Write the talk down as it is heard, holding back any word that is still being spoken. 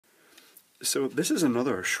So this is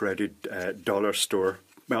another shredded dollar store,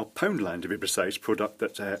 well, Poundland to be precise, product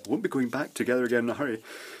that won't be going back together again in a hurry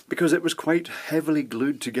because it was quite heavily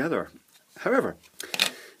glued together. However,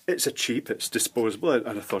 it's cheap, it's disposable,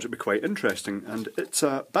 and I thought it'd be quite interesting, and it's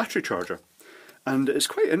a battery charger. And it's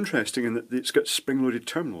quite interesting in that it's got spring-loaded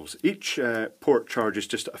terminals. Each port charges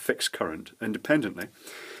just a fixed current independently,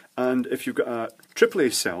 and if you've got a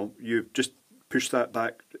AAA cell, you just push that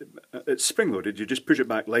back. It's spring-loaded, you just push it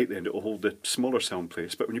back lightly and it will hold the smaller cell in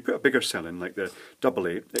place. But when you put a bigger cell in, like the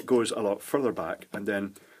AA, it goes a lot further back, and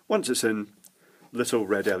then once it's in, little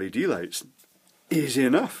red LED lights. Easy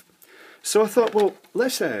enough. So I thought, well,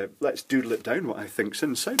 let's doodle it down what I think's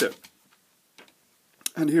inside it.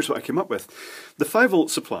 And here's what I came up with. The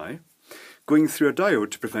 5-volt supply going through a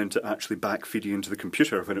diode to prevent it actually backfeeding into the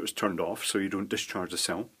computer when it was turned off, so you don't discharge the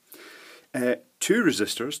cell. 2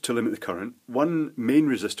 resistors to limit the current, 1 main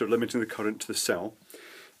resistor limiting the current to the cell,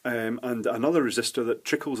 and another resistor that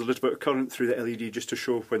trickles a little bit of current through the LED just to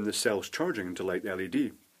show when the cell's charging and to light the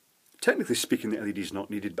LED. Technically speaking, the LED is not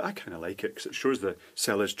needed, but I kind of like it because it shows the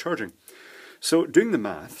cell is charging. So doing the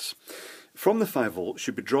maths, from the 5 volts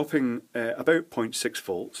you'd be dropping about 0.6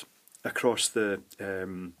 volts across the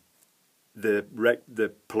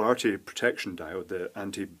polarity protection diode, the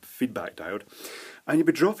anti-feedback diode, and you'd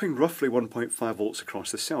be dropping roughly 1.5 volts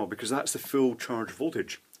across the cell because that's the full charge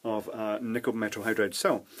voltage of a nickel metal hydride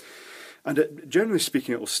cell. And generally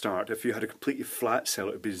speaking, it will start, if you had a completely flat cell,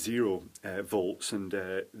 it would be 0 volts, and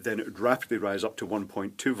then it would rapidly rise up to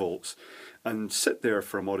 1.2 volts and sit there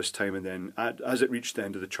for a modest time, and then as it reached the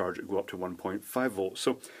end of the charge, it would go up to 1.5 volts.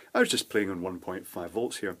 So I was just playing on 1.5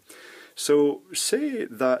 volts here. So say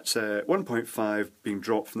that 1.5 being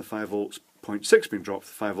dropped from the 5 volts, 0.6 being dropped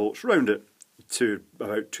from the 5 volts, round it to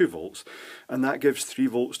about 2 volts, and that gives 3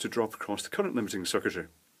 volts to drop across the current limiting circuitry.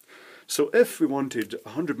 So if we wanted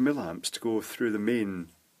 100 milliamps to go through the main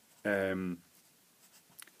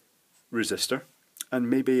resistor, and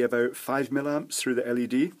maybe about 5 milliamps through the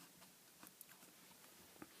LED,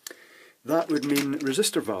 that would mean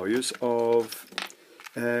resistor values of,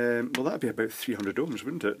 well, that would be about 300 ohms,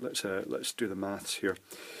 wouldn't it? Let's do the maths here.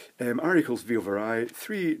 R equals V over I,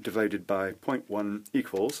 3 divided by 0.1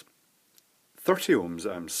 equals 30 ohms.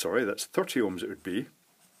 I'm sorry, that's 30 ohms it would be.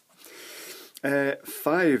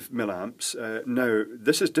 5 milliamps. Now,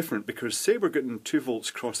 this is different because say we're getting 2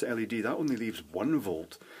 volts across the LED, that only leaves 1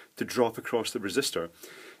 volt to drop across the resistor.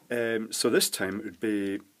 So this time it would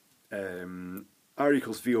be R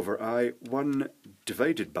equals V over I, 1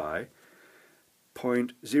 divided by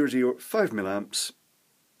 0.005 milliamps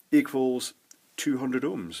equals 200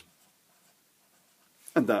 ohms.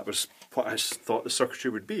 And that was what I thought the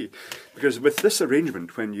circuitry would be. Because with this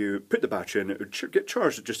arrangement, when you put the battery in, it would get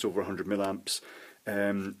charged at just over 100 milliamps,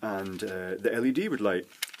 and the LED would light.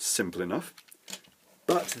 Simple enough.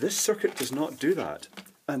 But this circuit does not do that.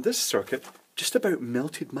 And this circuit just about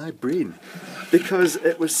melted my brain because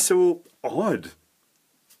it was so odd.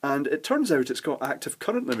 And it turns out it's got active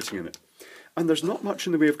current limiting in it. And there's not much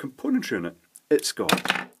in the way of componentry in it. It's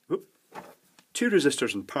got 2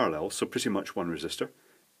 resistors in parallel, so pretty much 1 resistor.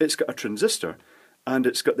 It's got a transistor, and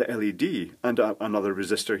it's got the LED, and another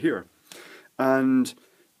resistor here. And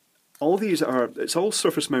all these it's all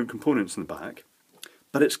surface mount components in the back,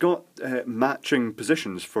 but it's got matching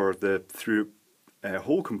positions for the through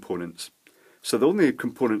hole components. So the only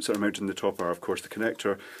components that are mounted in the top are, of course, the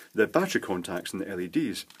connector, the battery contacts, and the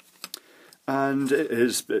LEDs. And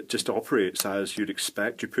it just operates as you'd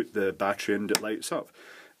expect. You put the battery in, it lights up.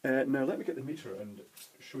 Now let me get the meter and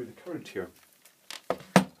show you the current here.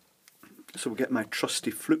 So we'll get my trusty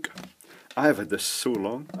fluke. I've had this so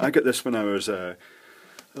long. I got this when I was, early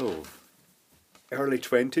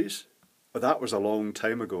 20s. Oh, that was a long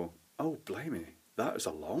time ago. Oh, blimey, that is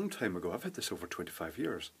a long time ago. I've had this over 25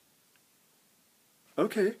 years.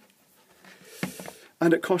 Okay.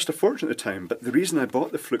 And it cost a fortune at the time, but the reason I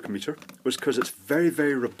bought the fluke meter was because it's very,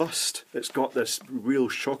 very robust. It's got this real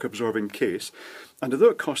shock-absorbing case, and although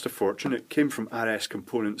it cost a fortune, it came from RS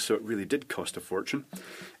components, so it really did cost a fortune.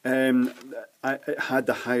 It had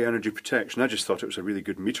the high energy protection. I just thought it was a really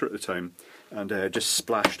good meter at the time, and just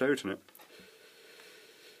splashed out in it.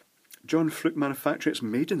 John Fluke manufacturer. It's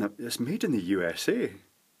made in the USA.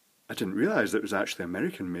 I didn't realise that it was actually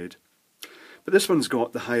American made. But this one's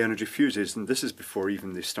got the high energy fuses, and this is before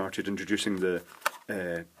even they started introducing the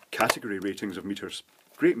category ratings of meters.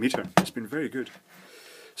 Great meter, it's been very good.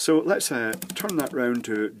 So let's turn that round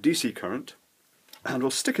to DC current, and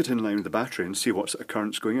we'll stick it in line with the battery and see what sort of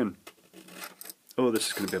current's going in. Oh, this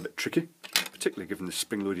is going to be a bit tricky, particularly given the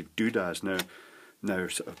spring-loaded doodads now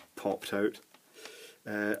sort of popped out.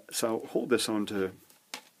 So I'll hold this on to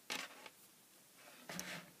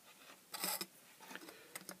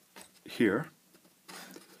here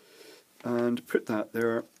and put that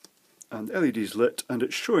there, and the LED is lit and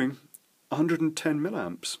it's showing 110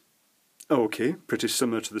 milliamps. Okay, pretty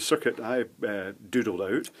similar to the circuit I doodled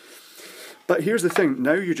out. But here's the thing,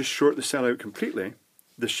 now you just short the cell out completely,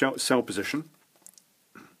 the cell position,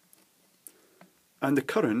 and the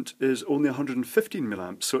current is only 115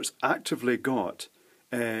 milliamps, so it's actively got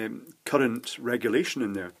current regulation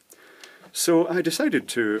in there. So I decided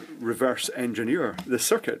to reverse engineer the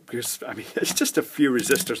circuit, because I mean it's just a few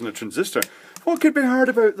resistors and a transistor. What could be hard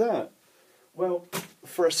about that? Well,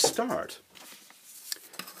 for a start,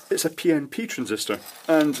 it's a PNP transistor,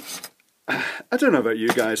 and I don't know about you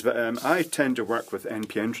guys, but I tend to work with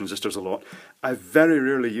NPN transistors a lot. I very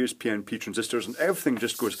rarely use PNP transistors, and everything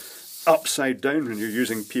just goes upside down when you're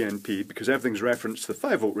using PNP, because everything's referenced to the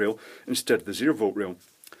 5-volt rail instead of the 0-volt rail.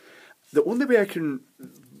 The only way I can,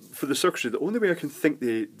 for the circuitry, the only way I can think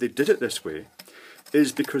they did it this way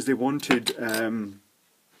is because they wanted to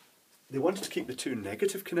keep the two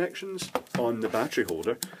negative connections on the battery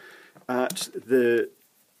holder at the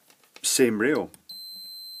same rail,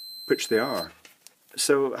 which they are.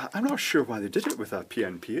 So I'm not sure why they did it with a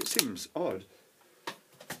PNP, it seems odd.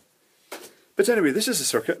 But anyway, this is the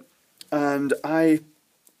circuit, and I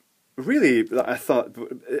thought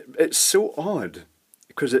it's so odd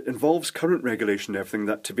because it involves current regulation and everything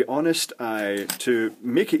that, to be honest, to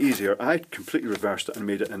make it easier, I completely reversed it and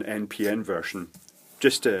made it an NPN version,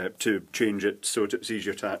 just to change it so it's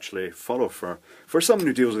easier to actually follow for someone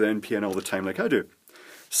who deals with NPN all the time like I do.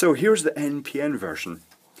 So here's the NPN version,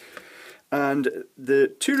 and the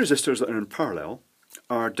two resistors that are in parallel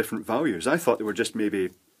are different values. I thought they were just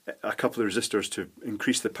maybe a couple of resistors to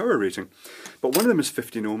increase the power rating, but one of them is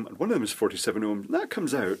 15 ohm and one of them is 47 ohm. That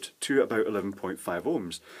comes out to about 11.5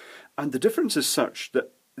 ohms, and the difference is such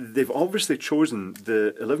that they've obviously chosen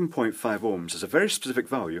the 11.5 ohms as a very specific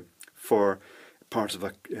value for part of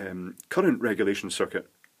a current regulation circuit.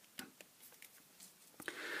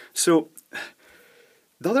 So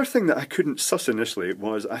the other thing that I couldn't suss initially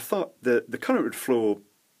was I thought that the current would flow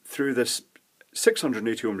through this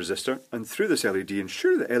 680 ohm resistor and through this LED, and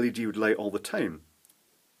sure, the LED would light all the time.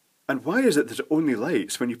 And why is it that it only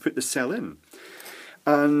lights when you put the cell in?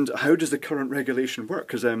 And how does the current regulation work?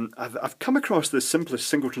 Because I've come across the simplest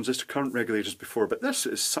single transistor current regulators before, but this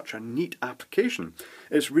is such a neat application.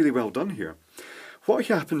 It's really well done here. What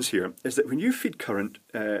happens here is that when you feed current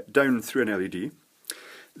down through an LED,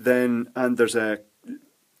 and there's a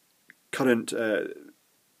current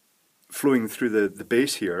flowing through the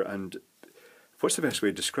base here, and what's the best way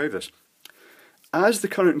to describe this? As the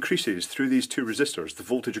current increases through these two resistors, the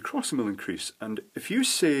voltage across them will increase, and if you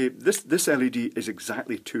say this LED is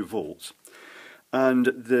exactly 2 volts, and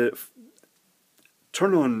the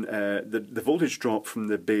turn on the voltage drop from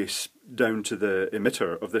the base down to the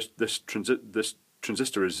emitter of this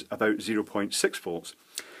transistor is about 0.6 volts.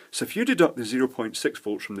 So if you deduct the 0.6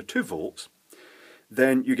 volts from the 2 volts,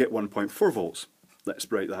 then you get 1.4 volts.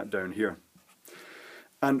 Let's write that down here.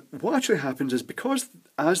 And what actually happens is, because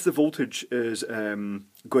as the voltage is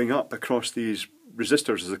going up across these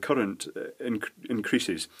resistors as the current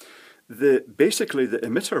increases, basically the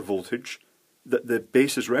emitter voltage that the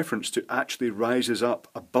base is referenced to actually rises up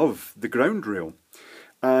above the ground rail.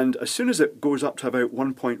 And as soon as it goes up to about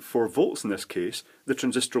 1.4 volts in this case, the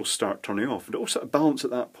transistor will start turning off, and it will sort of balance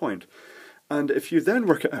at that point. And if you then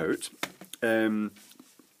work it out,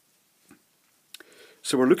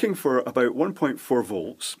 so we're looking for about 1.4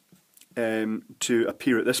 volts to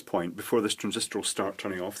appear at this point before this transistor will start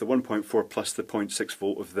turning off, the 1.4 plus the 0.6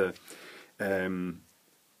 volt of the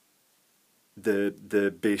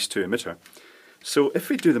base to emitter. So if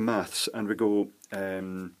we do the maths and we go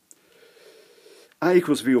I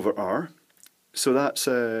equals V over R, so that's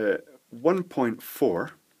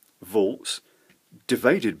 1.4 volts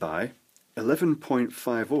divided by 11.5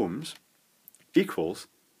 ohms equals,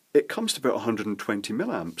 it comes to about 120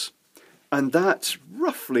 milliamps. And that's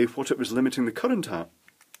roughly what it was limiting the current at.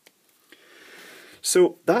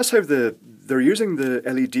 So that's how they're using the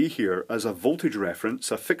LED here as a voltage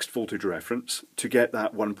reference, a fixed voltage reference, to get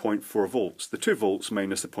that 1.4 volts, the 2 volts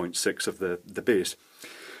minus the 0.6 of the base.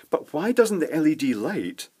 But why doesn't the LED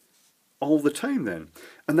light all the time then?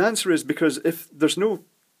 And the answer is because if there's no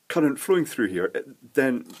current flowing through here,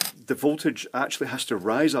 then the voltage actually has to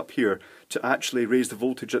rise up here to actually raise the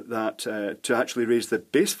voltage at that, to actually raise the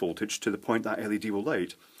base voltage to the point that LED will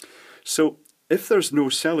light. So if there's no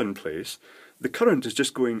cell in place, the current is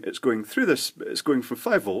just going, it's going through this, it's going from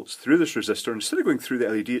 5 volts through this resistor. Instead of going through the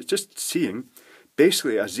LED, it's just seeing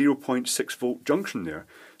basically a 0.6 volt junction there.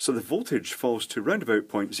 So the voltage falls to round about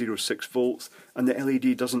 0.06 volts and the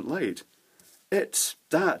LED doesn't light. that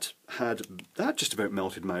just about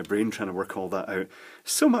melted my brain trying to work all that out.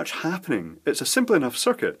 So much happening. It's a simple enough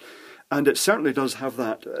circuit, and it certainly does have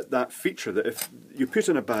that feature that if you put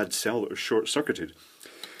in a bad cell, it was short-circuited.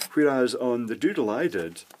 Whereas on the doodle I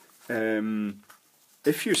did,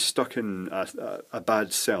 if you stuck in a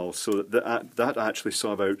bad cell so that actually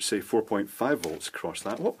saw about, say, 4.5 volts across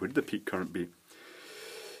that, what would the peak current be?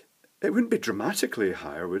 It wouldn't be dramatically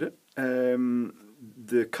higher, would it?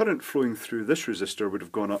 The current flowing through this resistor would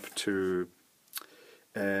have gone up to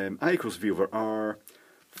I equals V over R,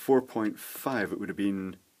 4.5. It would have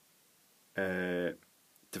been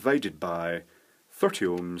divided by 30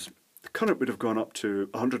 ohms. The current would have gone up to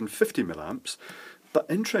 150 milliamps. But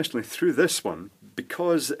interestingly, through this one,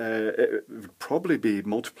 because it would probably be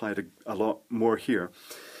multiplied a lot more here,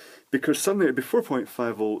 because suddenly it would be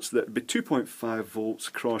 4.5 volts, that would be 2.5 volts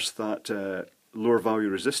across that lower value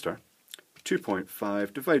resistor,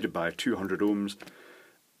 2.5 divided by 200 ohms,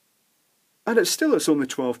 and it's only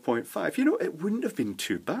 12.5. You know, it wouldn't have been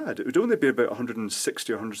too bad. It would only be about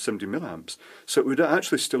 160 or 170 milliamps, so it would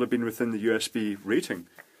actually still have been within the USB rating,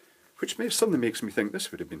 which suddenly makes me think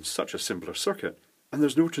this would have been such a simpler circuit, and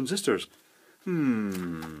there's no transistors.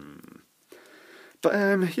 But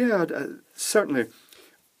yeah, certainly,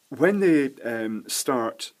 when they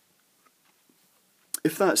start,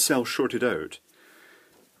 if that cell shorted out,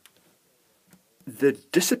 the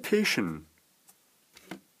dissipation,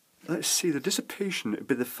 let's see, the dissipation, it'd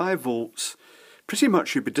be the 5 volts, pretty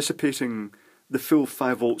much you'd be dissipating the full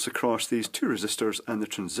 5 volts across these two resistors and the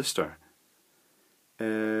transistor.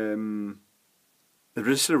 The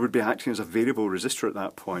resistor would be acting as a variable resistor at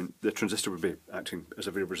that point. The transistor would be acting as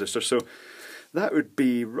a variable resistor. So that would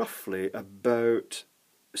be roughly about,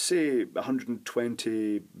 say,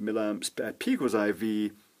 120 milliamps. P equals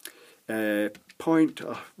IV,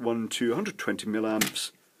 0.12, 120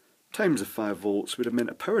 milliamps times the 5 volts would have meant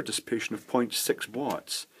a power dissipation of 0.6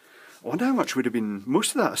 watts. I wonder how much would have been,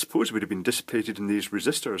 most of that I suppose would have been dissipated in these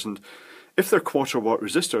resistors, and if they're quarter watt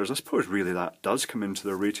resistors, I suppose really that does come into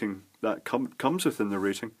their rating, that comes within their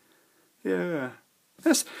rating. Yeah,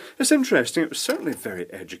 it's interesting. It was certainly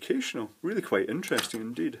very educational, really quite interesting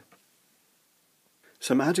indeed.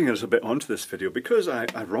 So I'm adding a little bit onto this video because I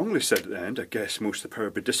wrongly said at the end, I guess most of the power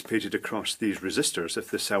would be dissipated across these resistors if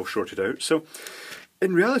the cell shorted out. So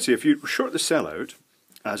in reality, if you short the cell out,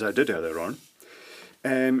 as I did earlier on,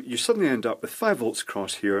 you suddenly end up with 5 volts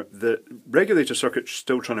across here. The regulator circuit's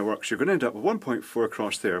still trying to work, so you're going to end up with 1.4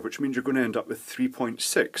 across there, which means you're going to end up with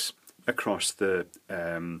 3.6 across the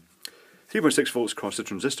 3.6 volts across the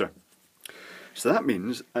transistor. So that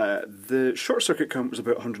means the short circuit current was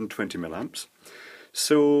about 120 milliamps.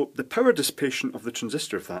 So the power dissipation of the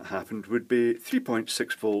transistor, if that happened, would be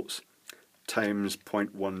 3.6 volts times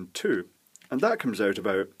 0.12, and that comes out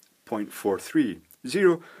about 0.43,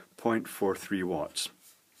 0.43 watts.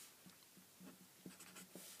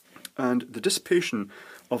 And the dissipation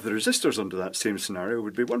of the resistors under that same scenario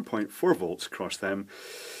would be 1.4 volts across them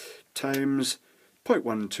times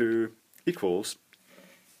 0.12 equals,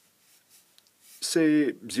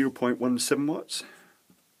 say, 0.17 watts.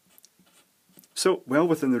 So, well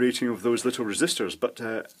within the rating of those little resistors, but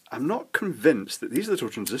I'm not convinced that these little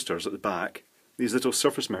transistors at the back, these little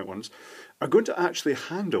surface mount ones, are going to actually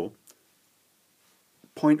handle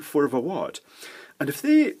 0.4 of a watt. And if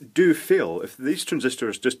they do fail, if these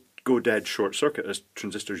transistors just go dead short circuit, as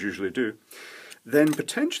transistors usually do, then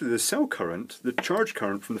potentially the cell current, the charge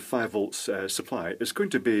current from the 5 volts supply, is going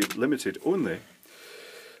to be limited only,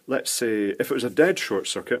 let's say, if it was a dead short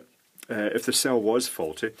circuit, if the cell was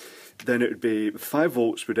faulty, then it would be 5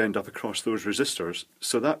 volts would end up across those resistors,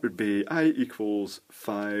 so that would be I equals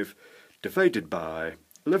 5 divided by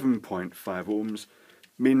 11.5 ohms,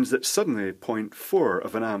 means that suddenly 0.4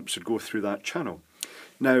 of an amp should go through that channel.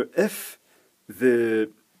 Now, if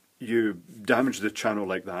you damage the channel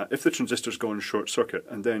like that, if the transistor's gone short circuit,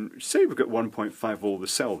 and then say we've got 1.5 volt the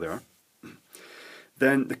cell there,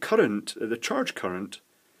 then the current, the charge current,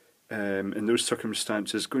 in those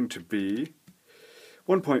circumstances is going to be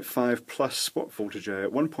 1.5 plus what voltage?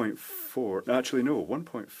 1.4. Actually, no,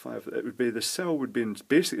 1.5. It would be the cell would be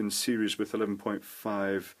basically in series with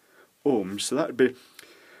 11.5 ohms. So that would be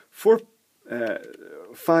 5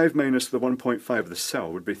 minus the 1.5 of the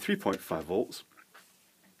cell would be 3.5 volts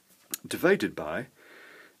divided by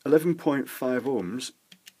 11.5 ohms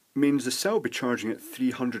means the cell will be charging at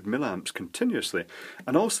 300 milliamps continuously,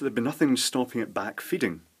 and also there'd be nothing stopping it back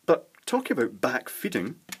feeding. But talking about back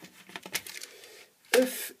feeding,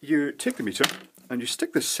 if you take the meter and you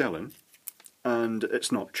stick this cell in and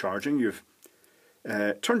it's not charging, you've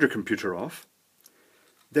turned your computer off,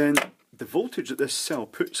 then the voltage that this cell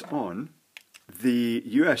puts on the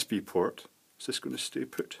USB port, is this going to stay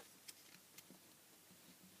put?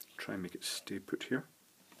 Try and make it stay put here.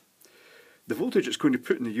 The voltage it's going to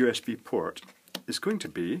put in the USB port is going to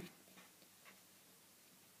be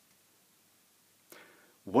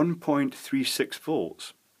 1.36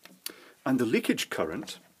 volts. And the leakage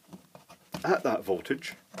current at that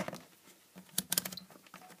voltage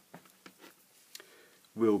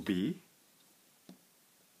will be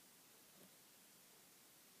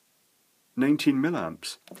 19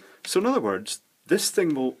 milliamps. So in other words, this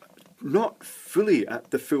thing will not fully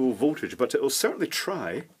at the full voltage, but it will certainly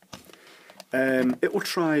try. It will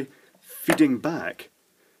try feeding back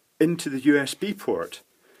into the USB port,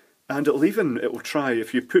 and it will try,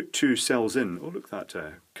 if you put two cells in. Oh, look, that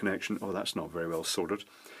connection. Oh, that's not very well soldered.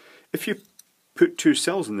 If you put two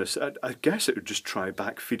cells in this, I guess it would just try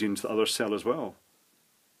back feeding to the other cell as well.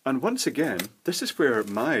 And once again, this is where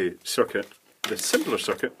my circuit, the simpler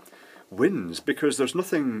circuit, wins, because there's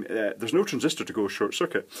nothing, there's no transistor to go short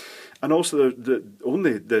circuit, and also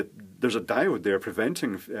there's a diode there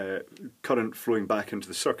preventing current flowing back into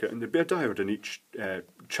the circuit, and there'd be a diode in each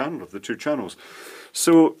channel of the two channels.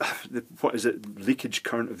 So what is it? Leakage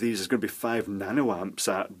current of these is going to be 5 nanoamps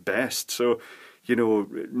at best. So, you know,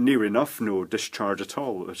 near enough no discharge at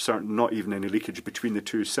all. There's certainly not even any leakage between the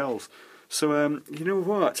two cells. So you know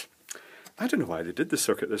what? I don't know why they did the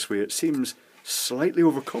circuit this way. It seems slightly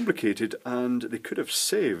overcomplicated, and they could have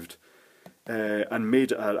saved and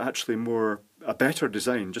made actually a better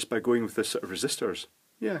design just by going with this sort of resistors.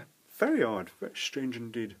 Yeah, very odd, very strange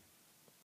indeed.